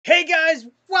Hey guys,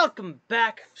 welcome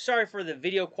back. Sorry for the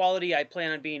video quality. I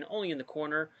plan on being only in the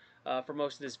corner for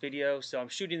most of this video, so I'm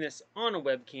shooting this on a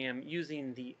webcam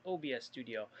using the OBS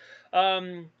Studio.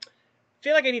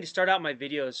 Feel like I need to start out my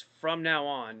videos from now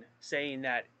on saying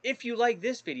that if you like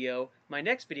this video, my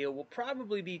next video will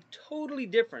probably be totally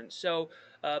different. So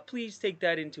please take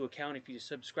that into account. If you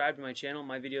subscribe to my channel,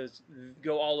 my videos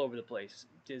go all over the place.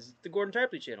 It's the Gordon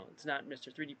Tarpley channel. It's not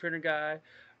Mr. 3D printer guy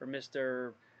or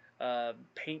Mr.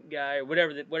 Paint guy or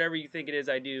whatever you think it is.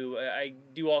 I do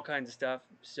all kinds of stuff.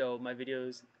 So my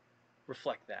videos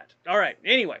reflect that. All right.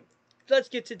 Anyway, let's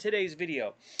get to today's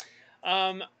video.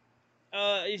 Um,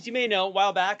 as you may know, a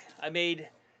while back I made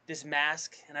this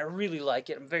mask, and I really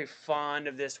like it. I'm very fond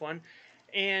of this one.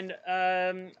 And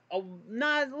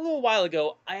not a little while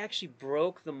ago, I actually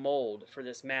broke the mold for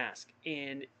this mask,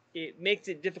 and it makes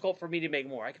it difficult for me to make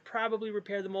more. I could probably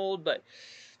repair the mold, but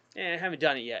I haven't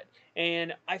done it yet.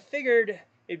 And I figured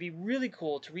it'd be really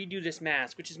cool to redo this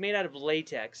mask, which is made out of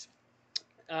latex.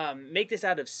 Make this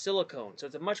out of silicone, so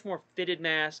it's a much more fitted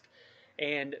mask,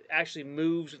 and actually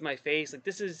moves with my face. Like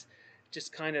this is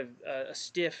just kind of a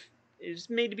stiff. It's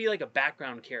made to be like a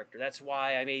background character. That's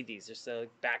why I made these, just a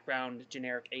background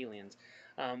generic aliens.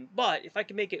 But if I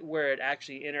could make it where it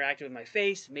actually interacted with my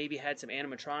face, maybe had some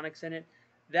animatronics in it,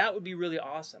 that would be really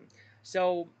awesome.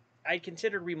 So I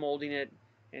considered remolding it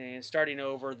and starting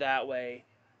over that way.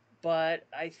 But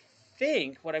I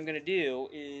think what I'm going to do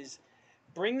is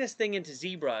bring this thing into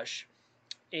Zbrush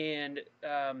and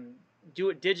do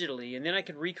it digitally, and then I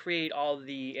can recreate all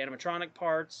the animatronic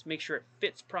parts, make sure it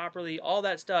fits properly, all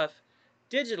that stuff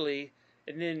digitally,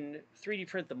 and then 3D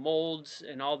print the molds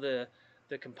and all the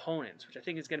components, which I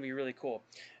think is going to be really cool.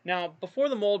 Now, before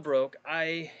the mold broke,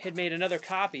 I had made another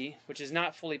copy, which is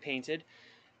not fully painted,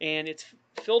 and it's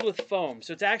filled with foam.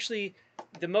 So it's actually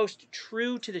the most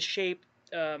true to the shape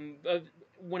of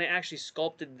when it actually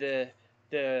sculpted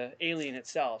the alien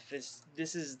itself.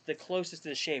 This is the closest to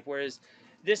the shape, whereas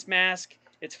this mask,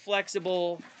 it's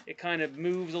flexible. It kind of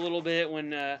moves a little bit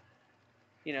when, if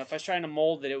I was trying to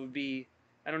mold it, it would be,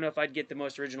 I don't know if I'd get the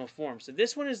most original form. So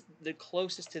this one is the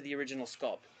closest to the original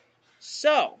sculpt.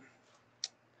 So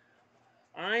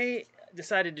I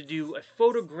decided to do a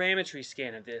photogrammetry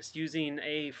scan of this using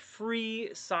a free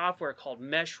software called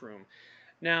Meshroom.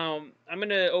 Now, I'm going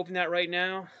to open that right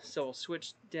now, so we'll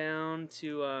switch down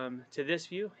to this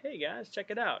view. Hey guys,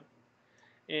 check it out.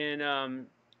 And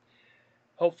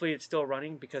hopefully it's still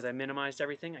running because I minimized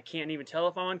everything. I can't even tell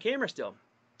if I'm on camera still.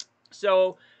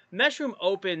 So Meshroom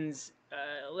opens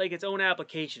like its own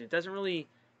application. It doesn't really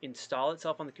install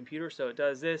itself on the computer, so it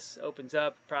does this, opens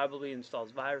up, probably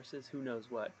installs viruses, who knows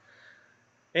what.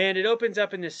 And it opens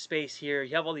up in this space here.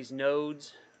 You have all these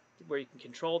nodes where you can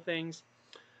control things.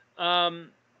 And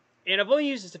I've only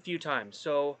used this a few times,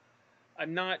 so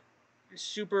I'm not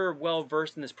super well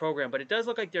versed in this program, but it does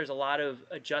look like there's a lot of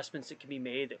adjustments that can be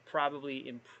made that probably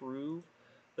improve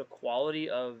the quality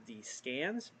of the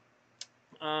scans.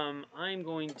 I'm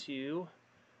going to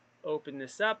open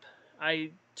this up.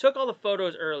 I took all the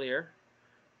photos earlier.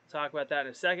 I'll talk about that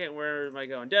in a second. Where am I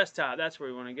going? Desktop, that's where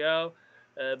we want to go.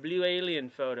 Blue alien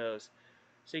photos.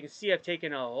 So you can see I've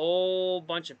taken a whole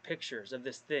bunch of pictures of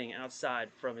this thing outside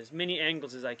from as many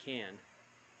angles as I can.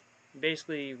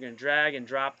 Basically, you're going to drag and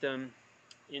drop them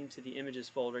into the images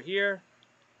folder here.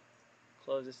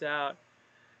 Close this out.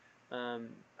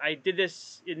 I did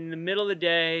this in the middle of the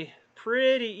day,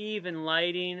 pretty even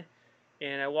lighting,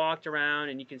 and I walked around,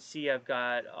 and you can see I've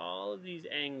got all of these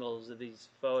angles of these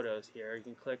photos here. You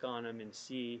can click on them and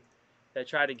see that I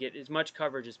try to get as much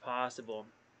coverage as possible.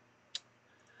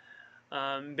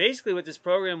 Basically what this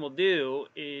program will do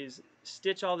is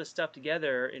stitch all this stuff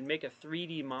together and make a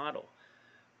 3D model,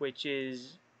 which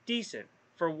is decent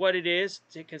for what it is,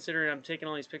 considering I'm taking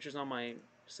all these pictures on my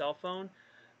cell phone.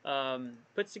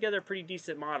 Puts together a pretty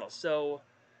decent model. So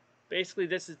basically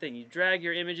this is the thing. You drag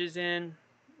your images in.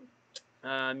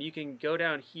 You can go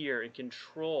down here and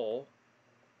control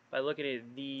by looking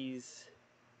at these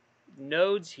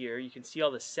nodes here. You can see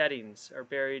all the settings are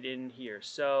buried in here.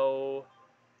 So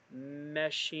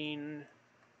meshing,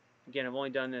 again, I've only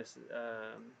done this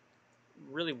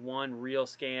really one real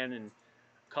scan and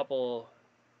a couple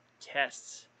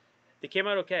tests. They came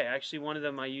out okay. Actually, one of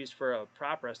them I used for a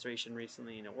prop restoration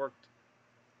recently, and it worked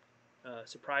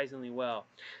surprisingly well.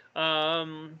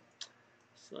 So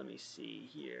let me see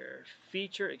here.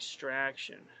 Feature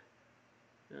extraction.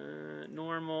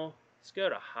 Normal. Let's go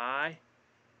to high.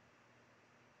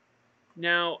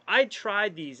 Now, I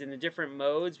tried these in the different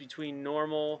modes between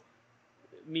normal,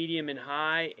 medium, and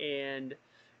high, and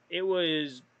it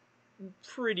was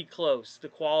pretty close, the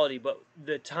quality, but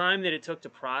the time that it took to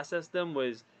process them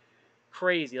was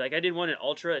crazy. Like I did one in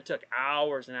Ultra, it took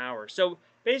hours and hours. So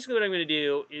basically what I'm going to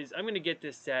do is I'm going to get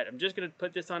this set. I'm just going to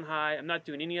put this on high. I'm not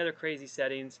doing any other crazy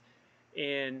settings.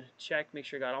 And check, make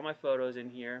sure I got all my photos in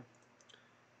here.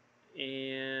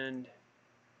 And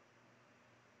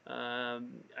I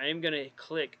am going to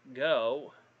click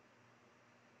go.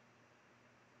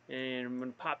 And I'm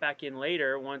going to pop back in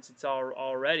later once it's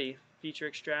all ready. Feature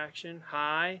extraction,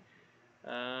 high,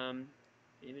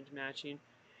 image matching.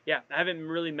 Yeah, I haven't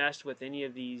really messed with any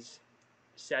of these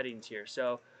settings here.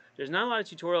 So there's not a lot of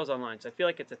tutorials online. So I feel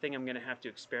like it's a thing I'm going to have to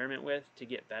experiment with to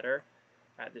get better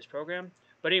at this program.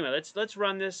 But anyway, let's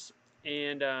run this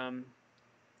and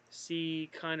see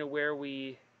kind of where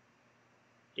we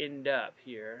end up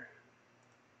here.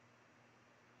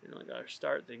 And like our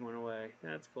start thing went away.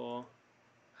 That's cool.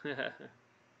 All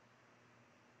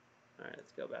right,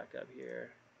 let's go back up here.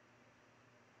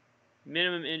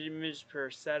 Minimum image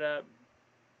per setup,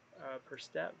 per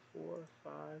step, 4,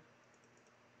 5.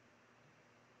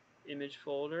 Image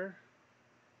folder.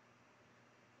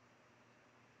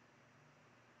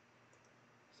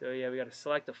 So yeah, we got to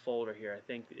select a folder here, I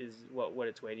think is what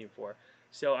it's waiting for.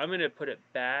 So I'm going to put it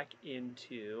back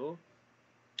into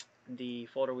the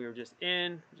folder we were just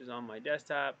in, which is on my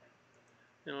desktop.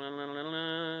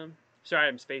 Sorry,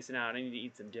 I'm spacing out. I need to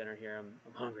eat some dinner here.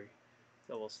 I'm hungry.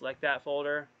 So we'll select that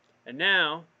folder. And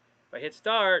now, if I hit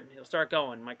start, it'll start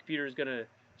going. My computer is going to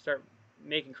start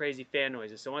making crazy fan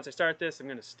noises. So once I start this, I'm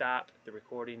going to stop the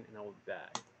recording and I will be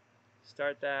back.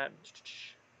 Start that.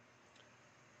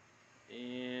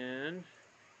 And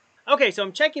okay, so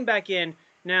I'm checking back in.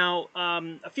 Now,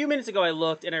 a few minutes ago I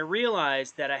looked and I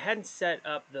realized that I hadn't set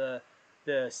up the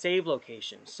save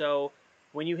location. So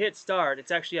when you hit start,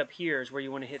 it's actually up here is where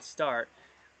you want to hit start.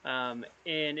 And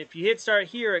if you hit start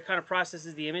here, it kind of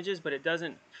processes the images, but it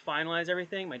doesn't finalize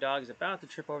everything. My dog is about to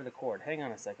trip over the cord. Hang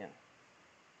on a second.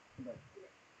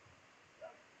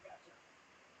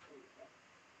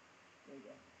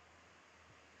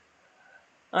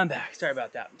 I'm back. Sorry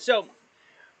about that. So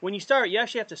when you start, you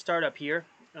actually have to start up here.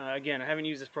 Again, I haven't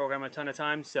used this program a ton of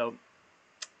times, so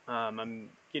I'm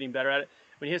getting better at it.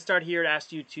 When you hit start here, it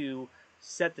asks you to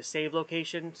set the save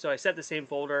location. So I set the same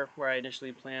folder where I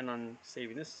initially planned on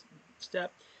saving this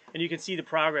step. And you can see the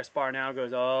progress bar now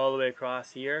goes all the way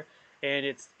across here. And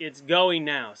it's going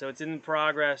now. So it's in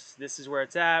progress. This is where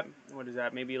it's at. What is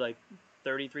that? Maybe like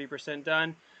 33%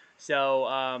 done. So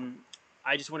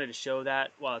I just wanted to show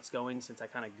that while it's going since I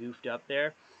kind of goofed up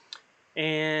there.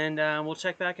 And we'll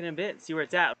check back in a bit, see where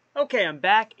it's at. Okay, I'm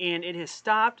back and it has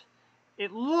stopped.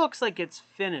 It looks like it's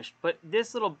finished, but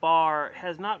this little bar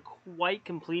has not quite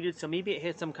completed, so maybe it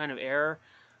hit some kind of error.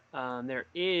 There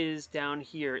is down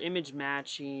here image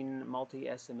matching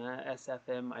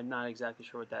multi-SFM. I'm not exactly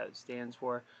sure what that stands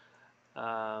for,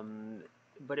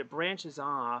 but it branches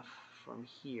off from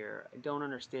here. I don't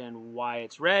understand why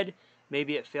it's red.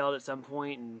 Maybe it failed at some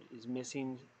point and is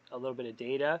missing a little bit of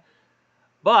data.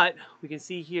 But we can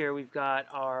see here we've got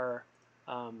our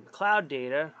cloud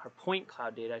data, our point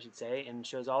cloud data I should say, and it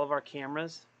shows all of our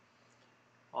cameras,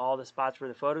 all the spots where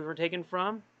the photos were taken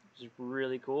from, which is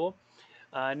really cool.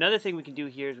 Another thing we can do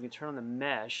here is we can turn on the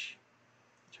mesh,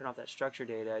 turn off that structure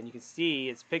data, and you can see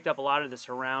it's picked up a lot of the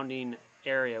surrounding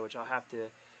area, which I'll have to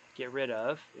get rid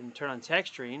of, and turn on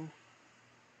texturing.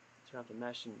 Turn off the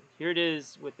mesh, and here it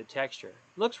is with the texture.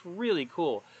 It looks really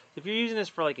cool. So if you're using this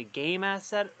for like a game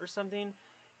asset or something,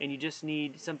 and you just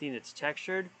need something that's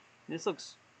textured, this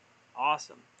looks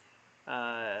awesome.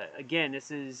 Again, this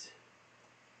is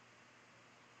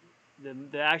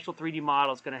the actual 3D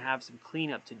model is going to have some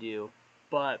cleanup to do,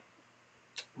 but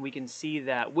we can see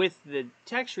that with the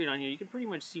texturing on here, you can pretty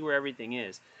much see where everything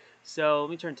is. So let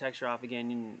me turn texture off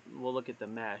again, and we'll look at the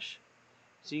mesh.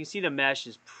 So you can see the mesh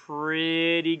is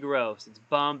pretty gross. It's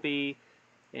bumpy,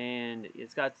 and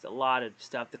it's got a lot of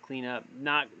stuff to clean up.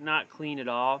 Not clean at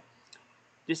all.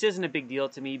 This isn't a big deal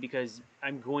to me because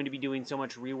I'm going to be doing so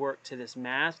much rework to this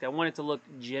mask. I want it to look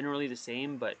generally the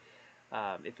same, but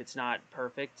if it's not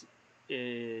perfect,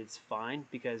 it's fine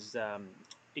because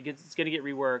it's going to get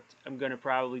reworked. I'm going to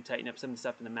probably tighten up some of the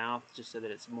stuff in the mouth just so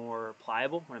that it's more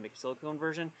pliable when I make a silicone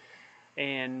version.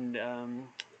 And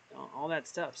all that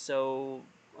stuff. So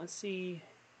let's see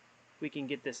if we can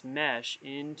get this mesh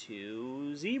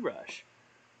into ZBrush.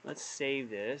 Let's save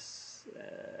this.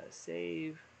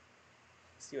 Save.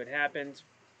 See what happens.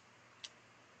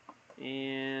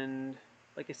 And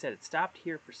like I said, it stopped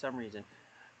here for some reason.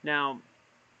 Now,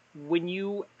 when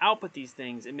you output these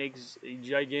things, it makes a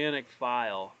gigantic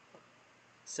file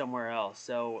somewhere else.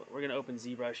 So we're going to open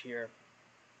ZBrush here.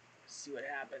 See what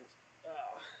happens.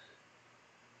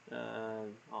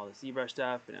 all the ZBrush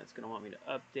stuff, and it's going to want me to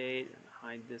update and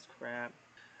hide this crap.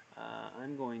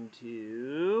 I'm going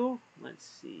to, let's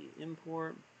see,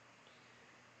 import,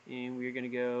 and we're going to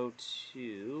go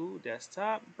to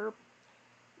desktop, burp,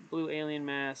 blue alien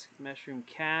mask, Meshroom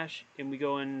cache, and we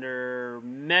go under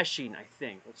meshing, I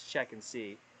think. Let's check and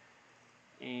see.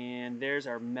 And there's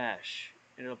our mesh.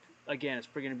 And it'll, again, it's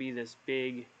going to be this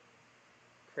big,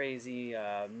 crazy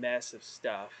mess of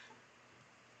stuff.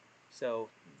 So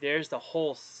there's the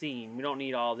whole scene. We don't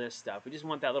need all this stuff. We just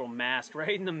want that little mask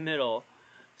right in the middle.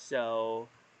 So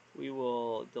we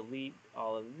will delete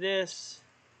all of this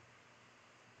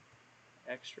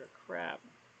extra crap.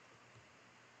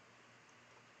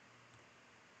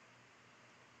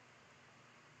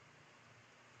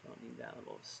 Don't need that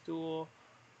little stool.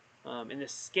 And the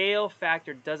scale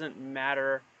factor doesn't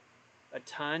matter a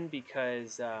ton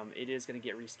because it is going to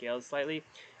get rescaled slightly.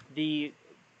 The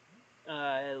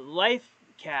life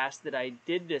cast that I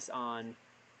did this on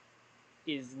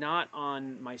is not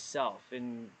on myself,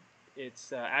 and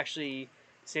it's actually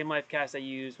the same life cast I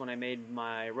used when I made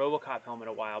my RoboCop helmet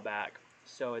a while back.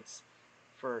 So it's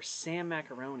for Sam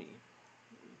Macaroni.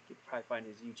 You could probably find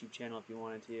his YouTube channel if you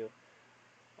wanted to.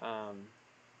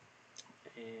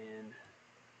 And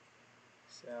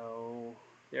so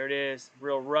there it is,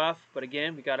 real rough, but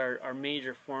again, we got our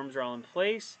major forms are all in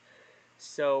place.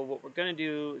 So what we're going to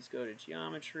do is go to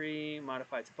geometry,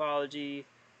 modify topology,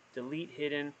 delete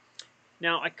hidden.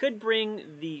 Now I could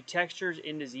bring the textures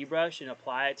into ZBrush and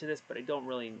apply it to this, but it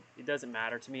doesn't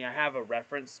matter to me. I have a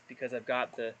reference because I've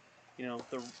got the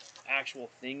actual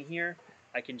thing here.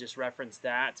 I can just reference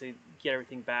that to get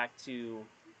everything back to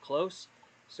close.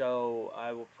 So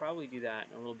I will probably do that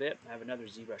in a little bit. I have another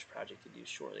ZBrush project to do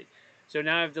shortly. So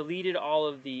now I've deleted all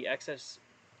of the excess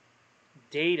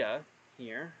data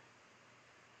here.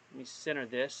 Let me center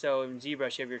this. So in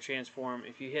ZBrush you have your transform.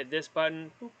 If you hit this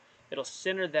button, it'll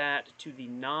center that to the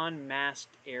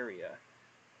non-masked area.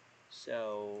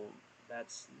 So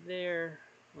that's there.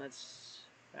 Let's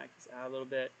back this out a little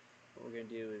bit. What we're going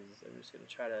to do is I'm just going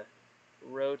to try to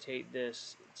rotate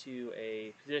this to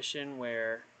a position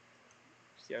where,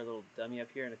 see our little dummy up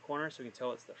here in the corner so we can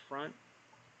tell it's the front.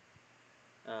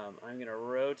 I'm going to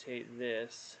rotate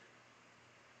this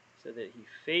so that he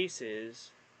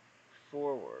faces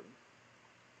forward.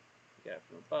 You got it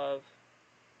from above.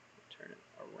 Turn it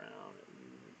around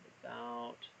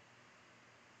about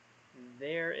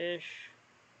there-ish.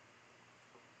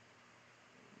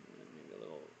 Maybe a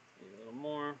little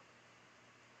more.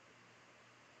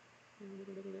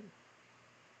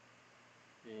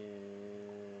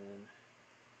 And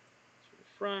to the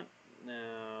front.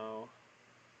 Now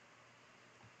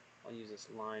I'll use this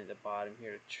line at the bottom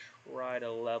here to try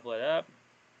to level it up.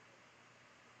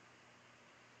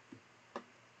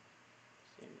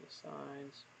 Same with the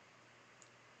sides.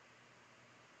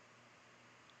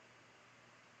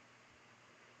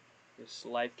 This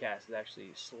life cast is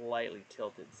actually slightly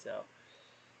tilted, so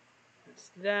that's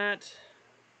that.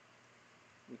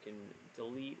 We can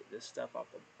delete this stuff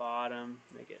off the bottom,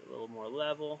 make it a little more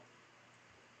level.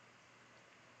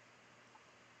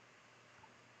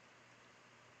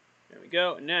 There we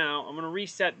go. Now I'm going to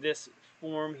reset this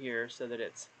form here so that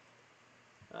it's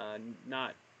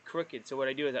not crooked. So what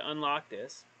I do is I unlock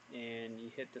this, and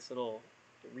you hit this little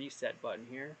reset button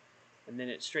here, and then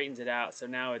it straightens it out. So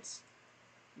now it's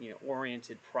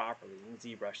oriented properly in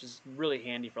ZBrush. This is really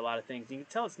handy for a lot of things. You can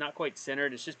tell it's not quite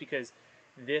centered. It's just because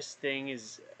this thing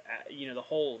is, the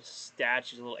whole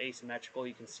statue is a little asymmetrical.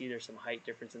 You can see there's some height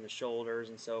difference in the shoulders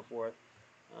and so forth.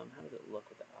 How does it look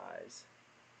with the eyes?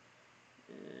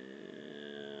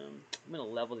 I'm going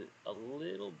to level it a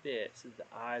little bit so the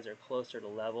eyes are closer to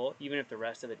level, even if the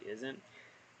rest of it isn't,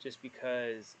 just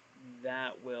because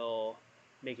that will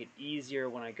make it easier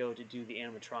when I go to do the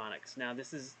animatronics. Now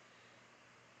this is,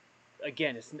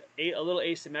 again, it's a little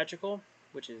asymmetrical,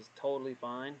 which is totally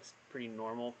fine. It's pretty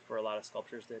normal for a lot of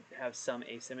sculptures that have some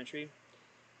asymmetry.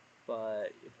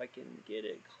 But if I can get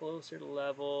it closer to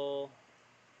level,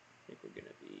 I think we're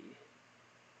going to be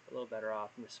a little better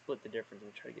off. I'm going to split the difference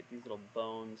and try to get these little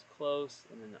bones close,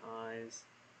 and then the eyes.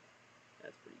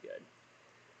 That's pretty good.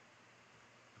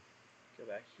 Go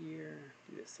back here,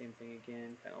 do the same thing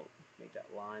again, kind of make that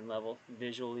line level.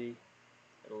 Visually,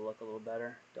 it'll look a little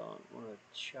better. Don't want to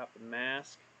chop the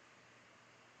mask.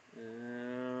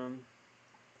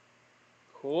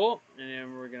 Cool, and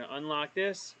then we're going to unlock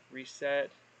this,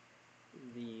 reset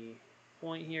the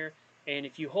point here, and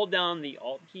if you hold down the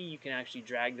Alt key, you can actually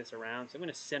drag this around. So I'm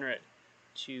going to center it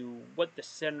to what the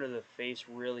center of the face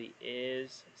really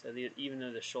is. So even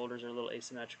though the shoulders are a little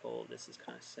asymmetrical, this is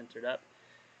kind of centered up.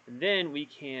 And then we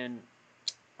can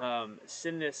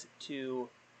send this to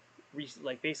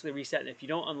like basically reset. And if you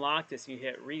don't unlock this and you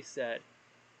hit reset,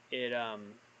 it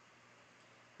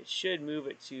it should move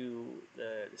it to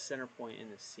the center point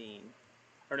in the scene.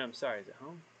 Or no, I'm sorry, is it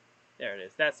home? There it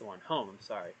is. That's the one. Home, I'm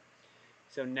sorry.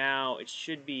 So now it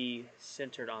should be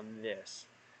centered on this.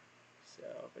 So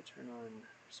if I turn on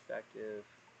perspective.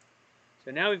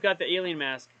 So now we've got the alien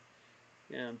mask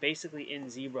basically in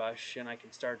Zbrush, and I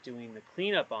can start doing the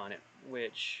cleanup on it,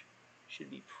 which should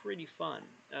be pretty fun.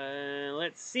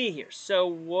 Let's see here. So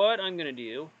what I'm going to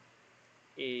do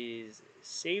is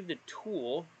save the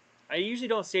tool. I usually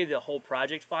don't save the whole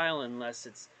project file unless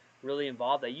it's really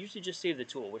involved. I usually just save the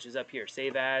tool, which is up here,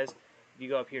 save as. If you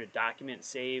go up here to document,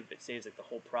 save, it saves like the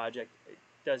whole project. It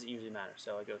doesn't usually matter.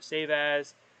 So I go save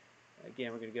as.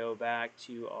 Again, we're going to go back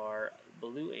to our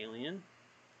blue alien.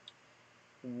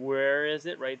 Where is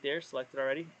it? Right there, selected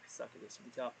already. I suck at this,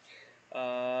 you can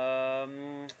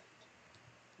tell.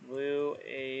 Blue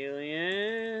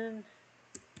alien.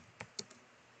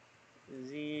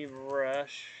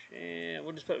 Zbrush, and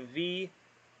we'll just put V1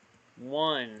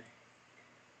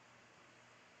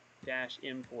 dash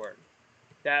import.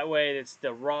 That way it's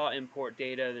the raw import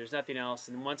data, there's nothing else,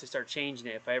 and once I start changing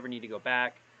it, if I ever need to go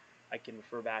back, I can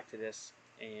refer back to this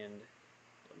and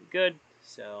it'll be good.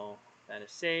 So that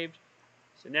is saved.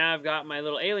 So now I've got my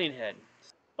little alien head.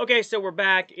 Okay, so we're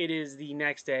back. It is the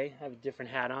next day. I have a different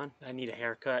hat on. I need a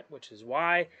haircut, which is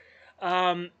why.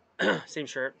 Same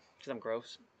shirt, because I'm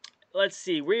gross. Let's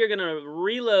see, we are going to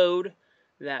reload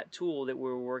that tool that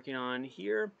we're working on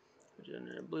here, which is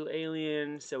under blue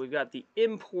alien. So we've got the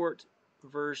import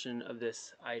version of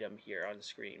this item here on the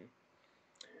screen.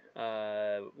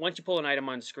 Once you pull an item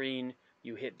on the screen,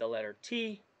 you hit the letter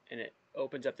T, and it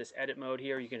opens up this edit mode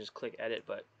here. You can just click edit,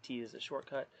 but T is the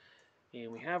shortcut.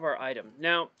 And we have our item.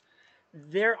 Now,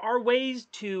 there are ways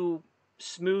to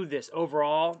smooth this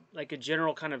overall, like a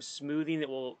general kind of smoothing that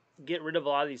will get rid of a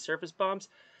lot of these surface bumps.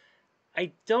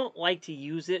 I don't like to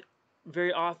use it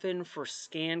very often for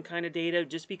scan kind of data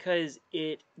just because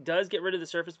it does get rid of the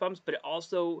surface bumps, but it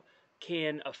also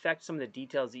can affect some of the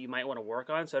details that you might want to work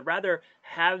on. So I'd rather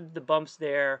have the bumps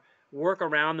there, work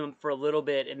around them for a little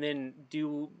bit, and then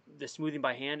do the smoothing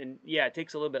by hand. And yeah, it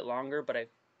takes a little bit longer, but I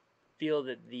feel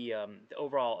that the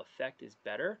overall effect is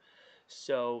better.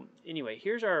 So anyway,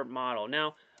 here's our model.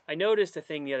 Now, I noticed a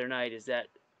thing the other night is that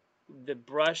the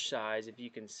brush size, if you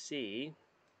can see,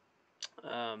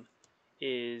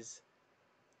 is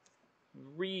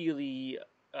really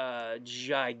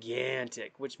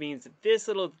gigantic, which means that this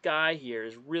little guy here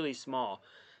is really small.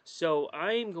 So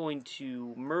I'm going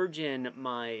to merge in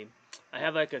I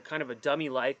have like a kind of a dummy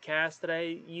life cast that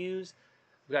I use.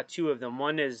 I've got two of them.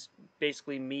 One is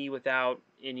basically me without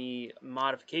any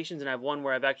modifications, and I have one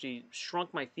where I've actually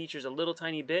shrunk my features a little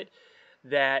tiny bit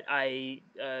that I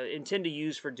intend to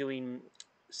use for doing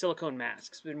silicone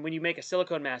masks. And when you make a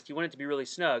silicone mask, you want it to be really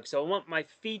snug. So I want my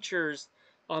features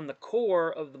on the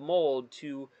core of the mold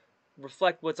to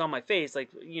reflect what's on my face, like,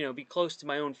 you know, be close to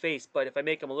my own face. But if I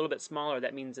make them a little bit smaller,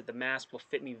 that means that the mask will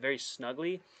fit me very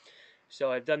snugly.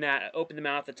 So I've done that. I opened the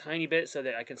mouth a tiny bit so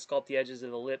that I can sculpt the edges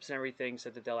of the lips and everything so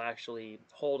that they'll actually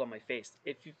hold on my face.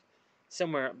 If you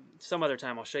some other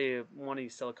time, I'll show you one of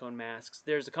these silicone masks.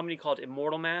 There's a company called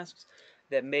Immortal Masks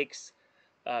that makes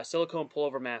silicone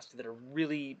pullover masks that are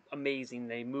really amazing.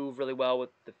 They move really well with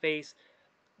the face.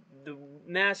 The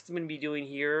masks I'm going to be doing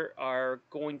here are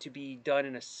going to be done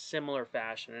in a similar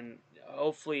fashion, and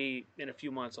hopefully in a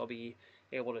few months I'll be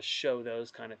able to show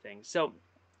those kind of things. So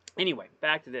anyway,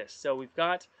 back to this. So we've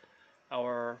got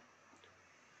our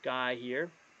guy here,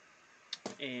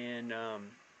 and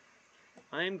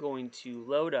I'm going to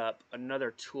load up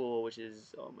another tool, which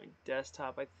is on my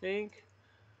desktop, I think.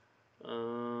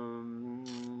 You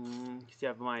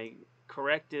have my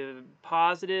corrective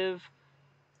positive,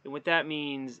 and what that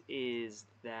means is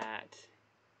that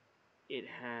it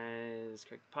has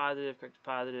corrective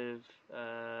positive,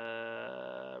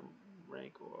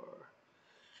 rank or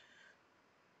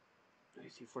let me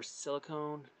see for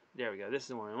silicone. There we go. This is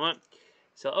the one I want.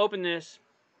 So I'll open this.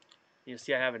 You'll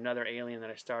see I have another alien that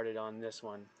I started on this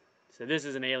one. So this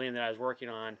is an alien that I was working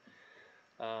on.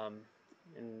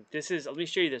 And this is, let me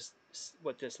show you this,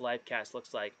 what this live cast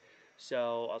looks like.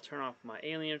 So I'll turn off my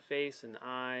alien face and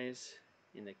eyes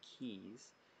and the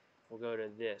keys. We'll go to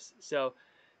this. So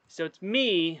it's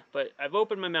me, but I've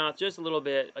opened my mouth just a little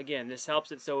bit. Again, this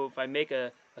helps it so if I make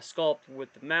a sculpt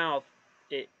with the mouth,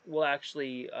 it will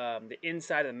actually, the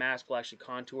inside of the mask will actually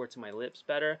contour to my lips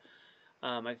better.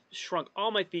 I've shrunk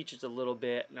all my features a little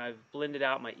bit, and I've blended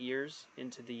out my ears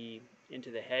into the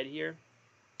head here,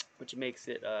 which makes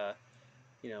it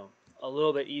you know, a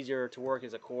little bit easier to work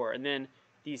as a core. And then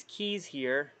these keys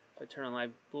here, if I turn on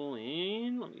live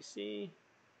boolean, let me see.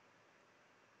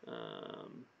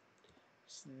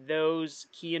 Those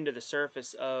key into the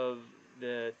surface of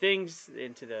the things,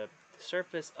 into the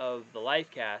surface of the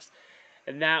life cast,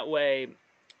 and that way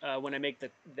when I make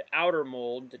the outer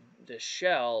mold, the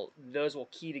shell, those will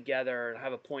key together and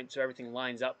have a point so everything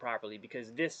lines up properly,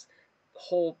 because this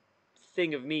whole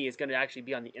thing of me is going to actually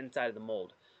be on the inside of the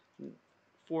mold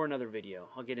for another video.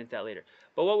 I'll get into that later.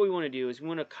 But what we want to do is we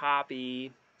want to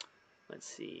copy, let's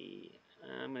see,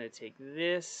 I'm going to take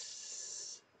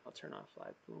this, I'll turn off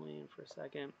live boolean for a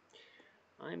second.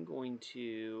 I'm going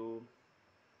to,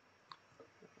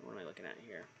 what am I looking at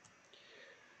here?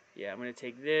 Yeah, I'm going to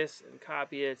take this and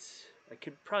copy it. I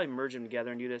could probably merge them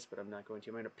together and do this, but I'm not going to.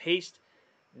 I'm going to paste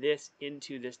this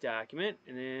into this document,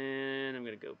 and then I'm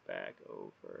going to go back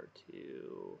over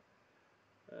to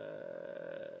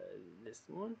this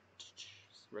one,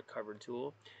 recovered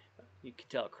tool. You can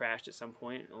tell it crashed at some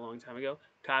point a long time ago.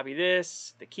 Copy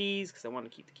this, the keys, because I want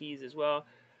to keep the keys as well.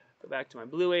 Go back to my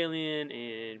blue alien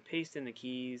and paste in the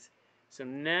keys. So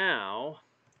now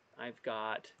I've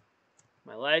got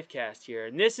my life cast here,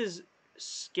 and this is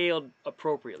scaled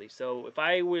appropriately. So if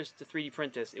I was to 3D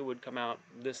print this, it would come out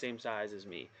the same size as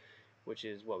me, which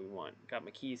is what we want. Got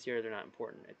my keys here, they're not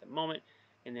important at the moment.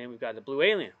 And then we've got the blue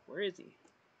alien. Where is he?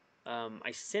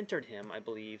 I centered him, I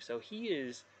believe, so he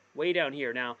is way down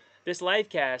here. Now, this life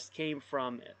cast came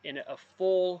from in a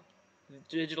full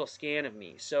digital scan of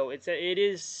me, so it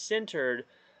is centered,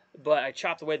 but I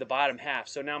chopped away the bottom half,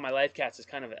 so now my life cast is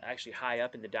kind of actually high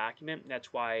up in the document.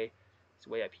 That's why it's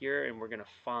way up here, and we're going to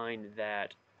find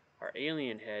that our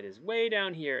alien head is way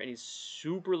down here, and he's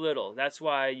super little. That's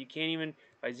why you can't even,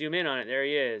 if I zoom in on it, there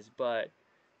he is, but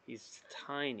he's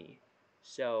tiny.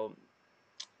 So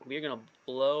we're going to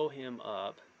blow him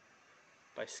up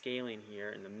by scaling here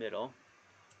in the middle.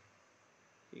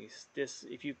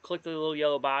 If you click the little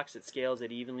yellow box, it scales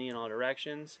it evenly in all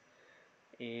directions.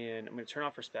 And I'm going to turn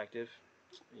off perspective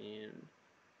and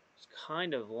just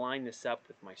kind of line this up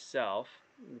with myself.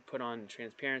 Put on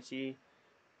transparency.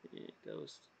 It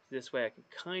goes this way. I can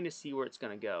kind of see where it's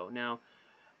going to go. Now,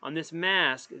 on this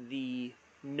mask, the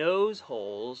nose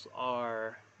holes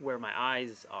are where my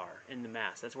eyes are in the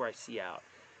mask. That's where I see out.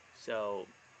 So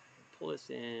pull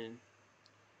this in,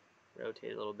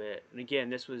 rotate a little bit. And again,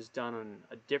 this was done on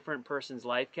a different person's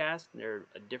life cast. They're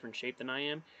a different shape than I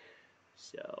am.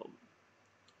 So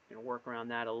I'm going to work around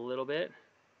that a little bit.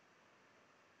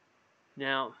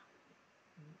 Now,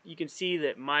 you can see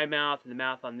that my mouth and the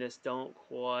mouth on this don't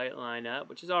quite line up,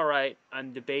 which is alright.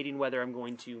 I'm debating whether I'm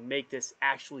going to make this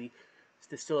actually,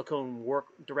 the silicone work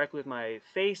directly with my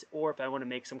face, or if I want to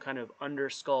make some kind of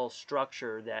underskull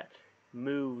structure that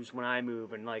moves when I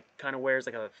move and like kind of wears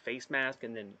like a face mask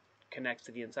and then connects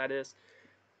to the inside of this.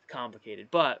 It's complicated,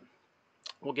 but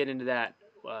we'll get into that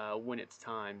when it's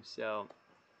time. So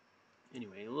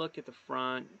anyway, look at the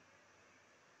front.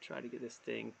 Try to get this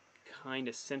thing kind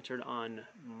of centered on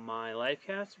my life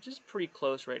cast, which is pretty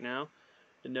close right now.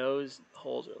 The nose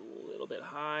holes are a little bit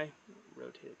high.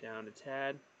 Rotate it down a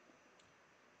tad.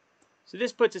 So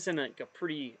this puts us in a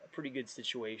pretty good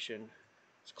situation.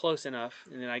 It's close enough,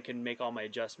 and then I can make all my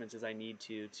adjustments as I need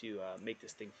to make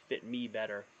this thing fit me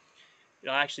better.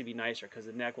 It'll actually be nicer because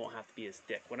the neck won't have to be as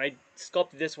thick. When I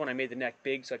sculpted this one, I made the neck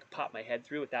big so I could pop my head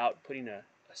through without putting a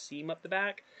seam up the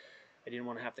back. I didn't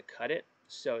want to have to cut it,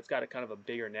 so it's got a kind of a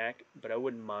bigger neck, but I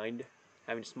wouldn't mind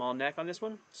having a small neck on this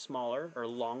one, smaller or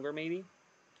longer maybe.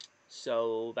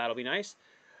 So that'll be nice.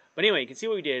 But anyway, you can see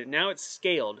what we did. Now it's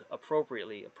scaled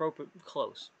appropriately,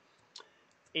 close.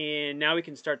 And now we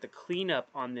can start the cleanup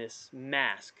on this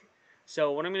mask.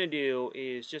 So what I'm going to do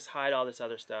is just hide all this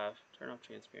other stuff, turn off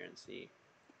transparency,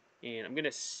 and I'm going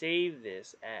to save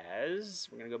this as,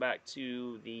 we're going to go back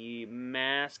to the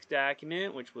mask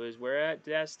document, which was where at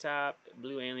desktop,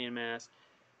 blue alien mask,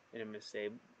 and I'm going to say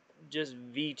just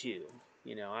V2.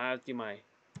 You know, I have to do my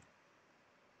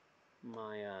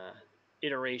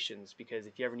iterations, because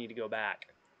if you ever need to go back,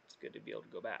 it's good to be able to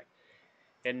go back.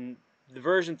 And the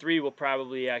version 3 will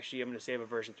probably, actually, I'm going to save a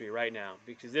version 3 right now,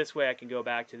 because this way I can go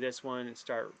back to this one and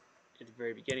start at the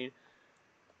very beginning,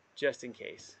 just in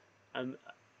case.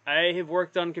 I have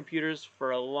worked on computers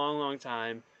for a long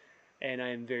time, and I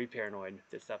am very paranoid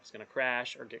that stuff is going to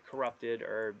crash or get corrupted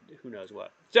or who knows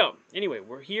what. So, anyway,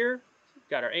 we're here,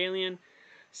 got our alien.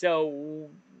 So,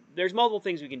 there's multiple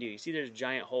things we can do. You see there's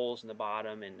giant holes in the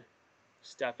bottom and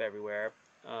stuff everywhere.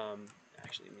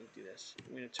 Actually, let me do this.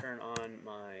 I'm going to turn on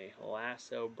my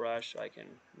lasso brush, so I can,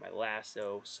 my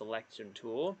lasso selection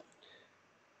tool.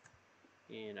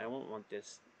 And I won't want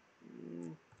this.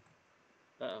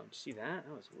 Uh-oh, did you see that?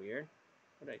 That was weird.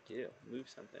 What did I do? Move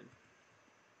something.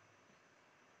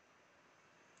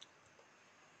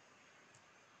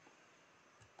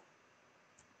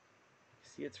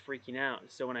 See, it's freaking out.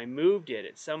 So when I moved it,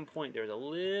 at some point there was a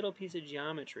little piece of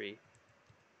geometry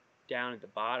down at the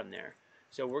bottom there.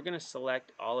 So we're going to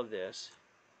select all of this.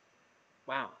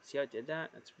 Wow, see how it did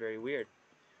that? That's very weird.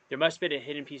 There must have been a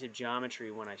hidden piece of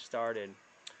geometry when I started.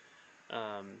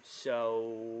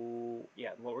 So yeah,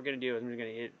 what we're going to do is we're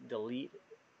going to hit delete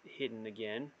hidden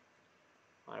again.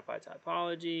 Modify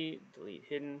typology, delete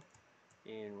hidden,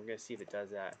 and we're going to see if it does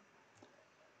that.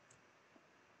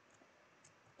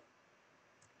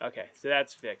 Okay, so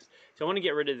that's fixed. So I want to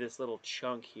get rid of this little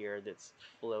chunk here that's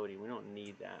floating. We don't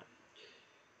need that.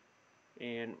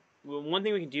 And one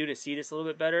thing we can do to see this a little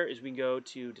bit better is we can go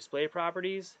to display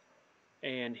properties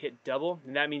and hit double,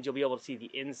 and that means you'll be able to see the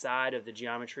inside of the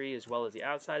geometry as well as the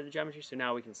outside of the geometry. So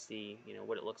now we can see,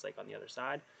 what it looks like on the other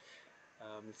side.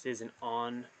 This is an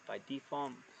on by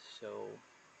default, so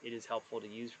it is helpful to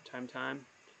use from time to time.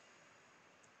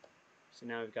 So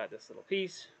now we've got this little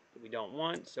piece that we don't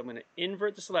want. So I'm going to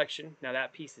invert the selection. Now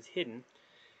that piece is hidden.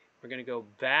 We're going to go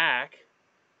back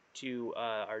to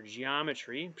our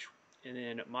geometry and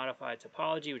then modify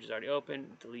topology, which is already open,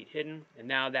 delete hidden, and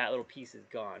now that little piece is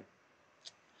gone.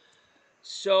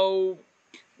 So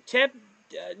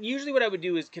usually what I would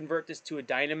do is convert this to a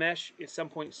Dynamesh at some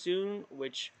point soon,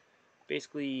 which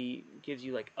basically gives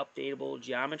you like updatable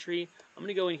geometry. I'm going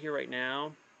to go in here right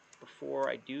now before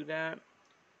I do that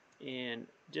and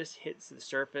just hit the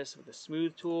surface with the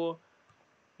smooth tool,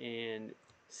 and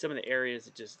some of the areas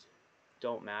that just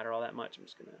don't matter all that much, I'm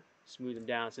just going to smooth them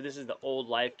down. So this is the old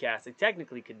life cast. I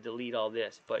technically could delete all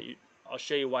this, but I'll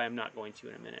show you why I'm not going to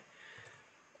in a minute.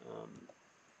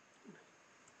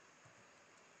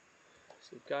 So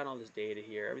we've got all this data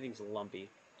here. Everything's lumpy.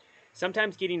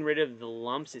 Sometimes getting rid of the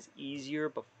lumps is easier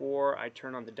before I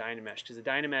turn on the Dynamesh, because the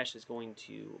Dynamesh is going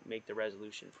to make the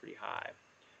resolution pretty high.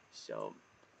 So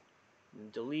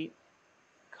delete,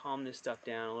 calm this stuff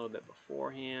down a little bit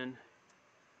beforehand.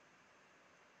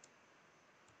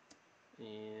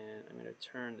 And I'm going to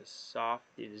turn the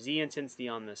Z intensity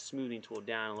on the smoothing tool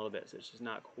down a little bit, so it's just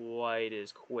not quite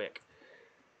as quick.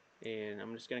 And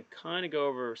I'm just going to kind of go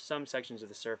over some sections of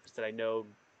the surface that I know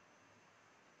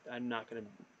I'm not going to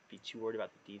be too worried about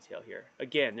the detail here.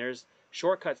 Again, there's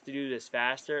shortcuts to do this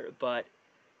faster, but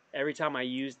every time I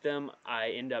use them, I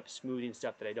end up smoothing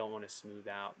stuff that I don't want to smooth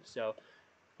out. So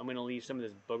I'm going to leave some of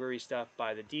this boogery stuff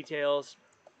by the details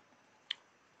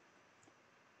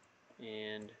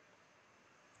and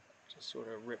just sort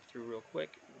of rip through real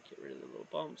quick and get rid of the little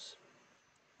bumps.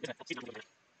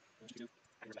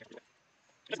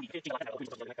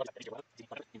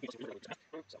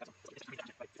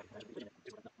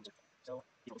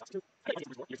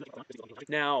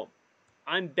 Now,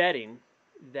 I'm betting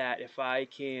that if I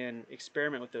can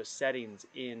experiment with those settings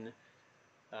in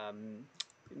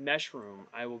Meshroom,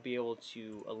 I will be able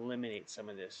to eliminate some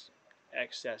of this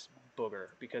excess booger,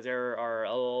 because there are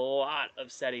a lot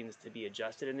of settings to be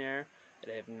adjusted in there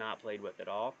that I have not played with at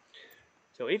all.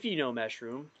 So if you know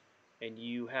Meshroom and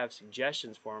you have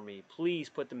suggestions for me, please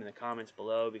put them in the comments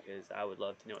below, because I would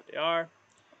love to know what they are.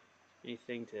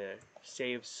 Anything to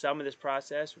save some of this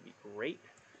process would be great.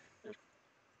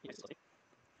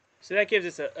 So that gives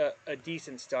us a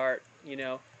decent start, and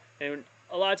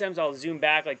a lot of times I'll zoom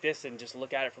back like this and just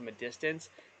look at it from a distance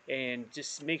and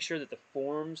just make sure that the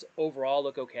forms overall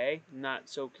look okay. I'm not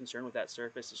so concerned with that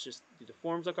surface. It's just, do the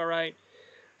forms look all right?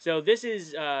 So this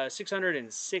is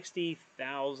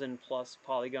 660,000 plus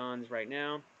polygons right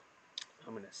now.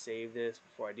 I'm going to save this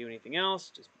before I do anything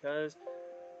else, just because.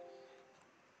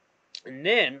 And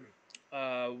then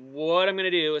what I'm going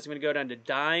to do is I'm going to go down to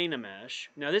Dynamesh.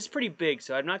 Now this is pretty big,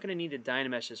 so I'm not going to need to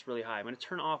Dynamesh this really high. I'm going to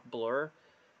turn off blur.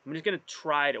 I'm just going to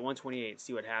try it at 128 and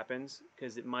see what happens,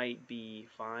 because it might be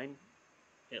fine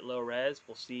at low res.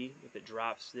 We'll see if it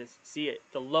drops this. See it,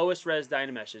 the lowest res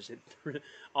Dynamesh is at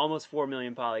almost 4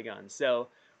 million polygons, so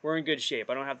we're in good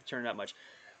shape. I don't have to turn that much.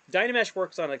 Dynamesh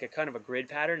works on like a kind of a grid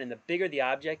pattern, and the bigger the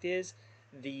object is,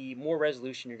 the more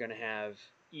resolution you're going to have,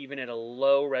 even at a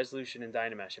low resolution in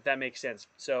Dynamesh, if that makes sense.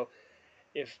 So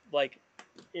if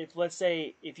let's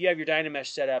say if you have your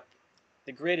Dynamesh set up,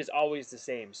 the grid is always the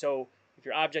same. So if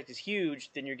your object is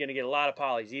huge, then you're going to get a lot of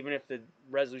polys, even if the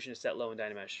resolution is set low in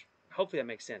Dynamesh. Hopefully that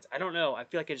makes sense. I don't know. I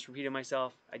feel like I just repeated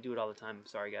myself. I do it all the time. I'm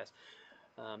sorry, guys.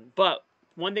 But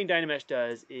one thing Dynamesh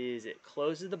does is it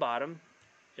closes the bottom.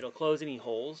 It'll close any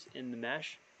holes in the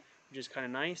mesh, which is kind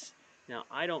of nice. Now,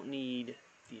 I don't need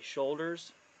the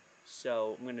shoulders,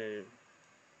 so I'm going to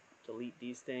delete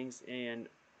these things. And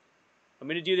I'm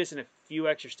going to do this in a few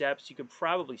extra steps. You could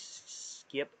probably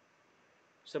skip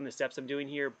some of the steps I'm doing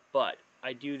here, but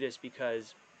I do this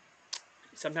because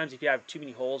sometimes if you have too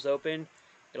many holes open,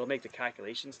 it'll make the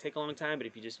calculations take a long time. But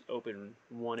if you just open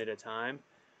one at a time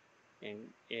and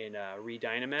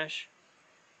re-dynamesh,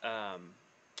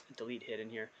 delete hidden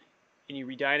here, and you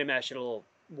re-dynamesh, it'll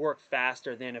work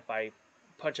faster than if I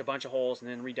punch a bunch of holes and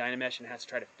then re-dynamesh and has to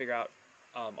try to figure out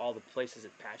all the places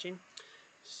it's patching.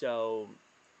 So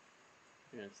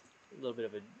it's a little bit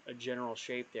of a general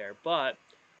shape there. But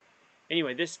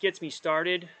anyway, this gets me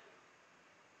started.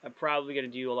 I'm probably going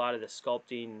to do a lot of the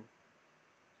sculpting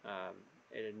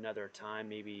at another time.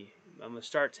 Maybe I'm going to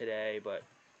start today, but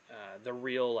the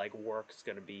real work is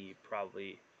going to be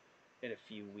probably in a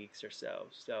few weeks or so.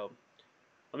 So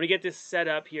I'm going to get this set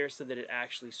up here so that it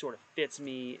actually sort of fits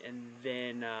me, and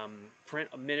then print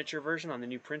a miniature version on the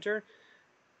new printer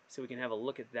so we can have a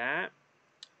look at that.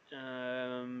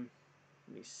 Let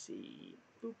me see.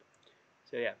 Boop.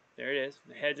 So yeah, there it is.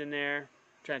 The head's in there.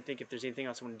 I'm trying to think if there's anything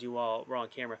else I want to do while we're on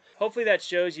camera. Hopefully that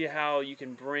shows you how you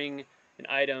can bring an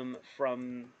item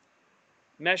from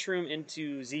Meshroom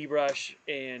into Zbrush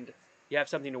and you have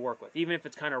something to work with. Even if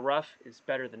it's kind of rough, it's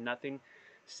better than nothing.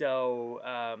 So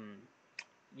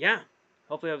yeah,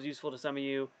 hopefully that was useful to some of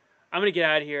you. I'm going to get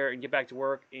out of here and get back to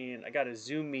work, and I got a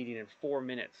Zoom meeting in 4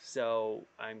 minutes, so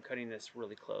I'm cutting this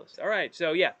really close. All right,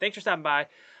 so yeah, thanks for stopping by.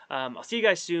 I'll see you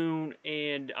guys soon,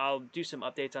 and I'll do some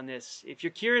updates on this. If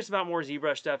you're curious about more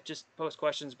ZBrush stuff, just post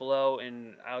questions below,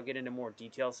 and I'll get into more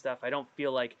detailed stuff. I don't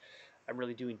feel like I'm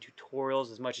really doing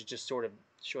tutorials as much as just sort of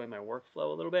showing my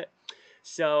workflow a little bit.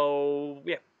 So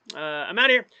yeah, I'm out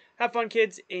of here. Have fun,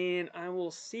 kids, and I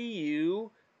will see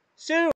you soon.